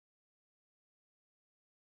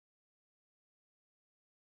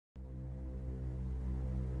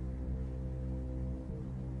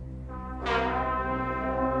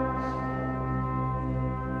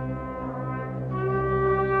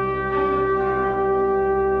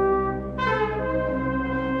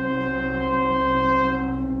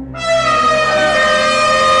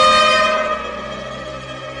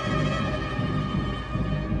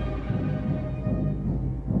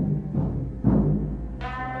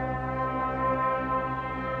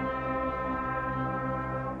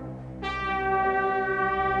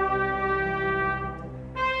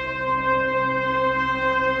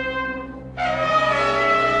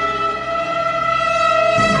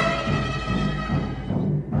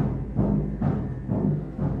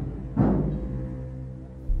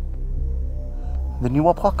The new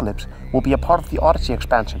Apocalypse will be a part of the Odyssey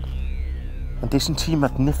expansion. And isn't she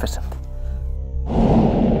magnificent?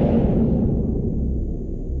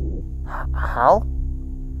 Hal?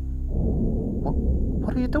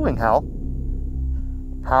 What are you doing, Hal?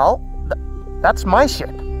 Hal? That's my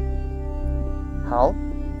ship. Hal,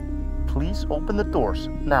 please open the doors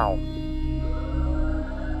now.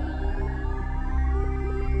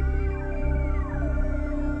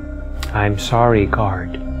 I'm sorry,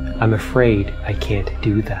 Guard. I'm afraid I can't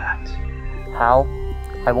do that. Hal,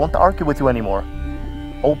 I won't argue with you anymore.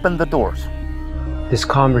 Open the doors. This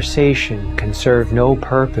conversation can serve no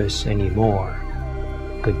purpose anymore.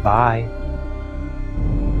 Goodbye.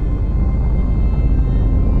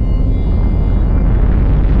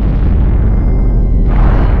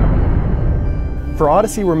 For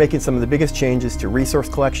Odyssey, we're making some of the biggest changes to resource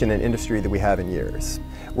collection and industry that we have in years.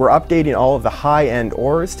 We're updating all of the high-end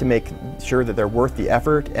ores to make sure that they're worth the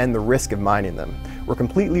effort and the risk of mining them. We're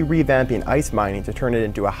completely revamping ice mining to turn it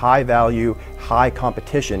into a high-value,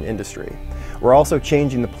 high-competition industry. We're also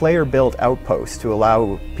changing the player-built outposts to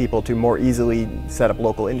allow people to more easily set up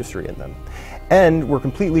local industry in them. And we're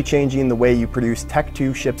completely changing the way you produce Tech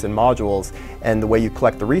 2 ships and modules and the way you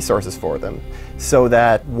collect the resources for them, so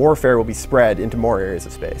that warfare will be spread into more areas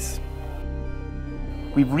of space.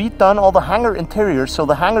 We've redone all the hangar interiors so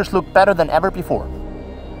the hangars look better than ever before.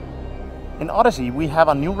 In Odyssey, we have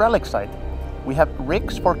a new relic site. We have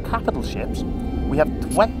rigs for capital ships. We have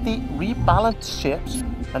 20 rebalanced ships,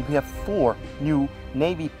 and we have 4 new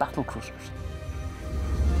Navy battlecruisers.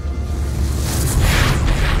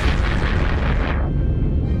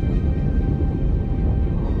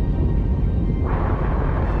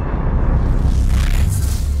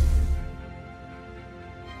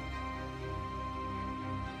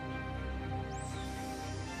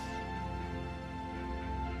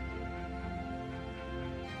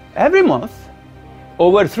 Every month,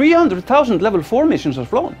 over 300,000 level 4 missions are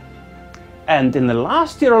flown. And in the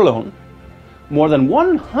last year alone, more than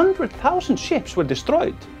 100,000 ships were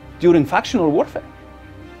destroyed during factional warfare.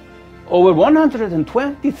 Over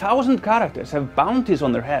 120,000 characters have bounties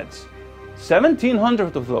on their heads.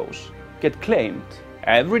 1,700 of those get claimed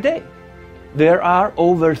every day. There are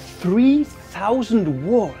over 3,000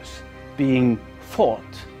 wars being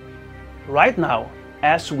fought right now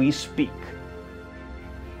as we speak.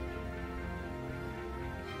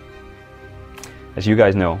 As you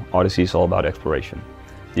guys know, Odyssey is all about exploration.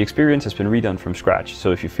 The experience has been redone from scratch,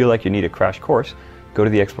 so if you feel like you need a crash course, go to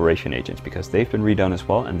the exploration agents because they've been redone as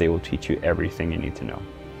well and they will teach you everything you need to know.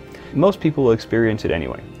 Most people will experience it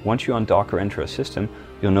anyway. Once you undock or enter a system,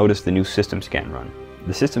 you'll notice the new system scan run.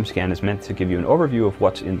 The system scan is meant to give you an overview of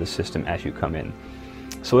what's in the system as you come in.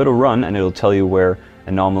 So it'll run and it'll tell you where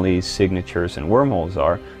anomalies, signatures, and wormholes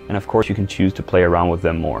are, and of course you can choose to play around with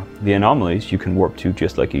them more. The anomalies you can warp to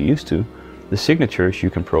just like you used to. The signatures you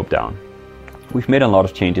can probe down. We've made a lot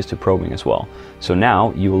of changes to probing as well. So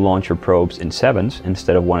now you will launch your probes in 7s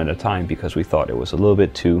instead of 1 at a time because we thought it was a little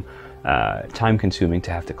bit too time consuming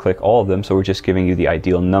to have to click all of them. So we're just giving you the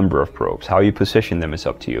ideal number of probes. How you position them is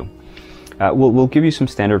up to you. We'll give you some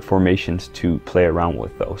standard formations to play around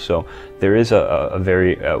with though. So there is a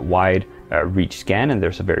very wide reach scan and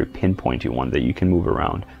there's a very pinpointy one that you can move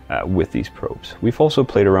around with these probes. We've also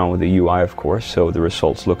played around with the UI of course, so the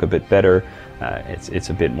results look a bit better, it's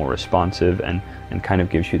a bit more responsive and kind of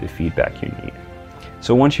gives you the feedback you need.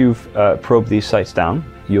 So once you've probed these sites down,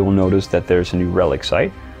 you'll notice that there's a new relic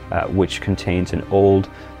site which contains an old,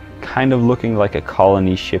 kind of looking like a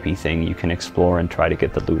colony shippy thing you can explore and try to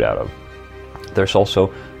get the loot out of. There's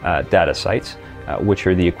also data sites, which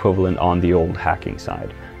are the equivalent on the old hacking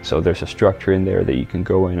side. So there's a structure in there that you can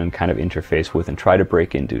go in and kind of interface with and try to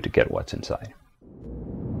break into to get what's inside.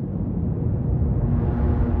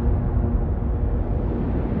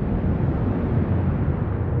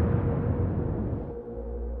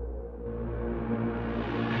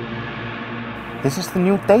 This is the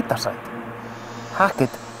new data site. Hack it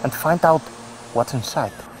and find out what's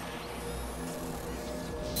inside.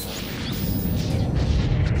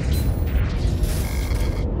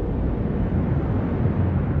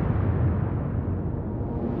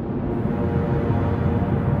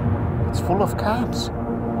 Full of cams.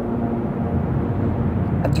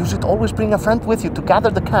 And you should always bring a friend with you to gather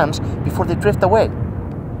the cams before they drift away.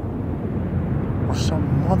 Or some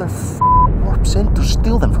motherfucker warps in to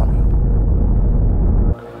steal them from you.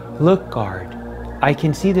 Look, Guard, I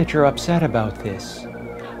can see that you're upset about this.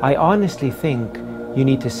 I honestly think you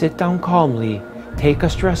need to sit down calmly, take a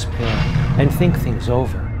stress pill, and think things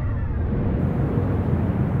over.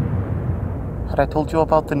 Had I told you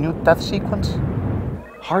about the new death sequence?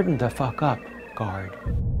 Harden the fuck up, Guard.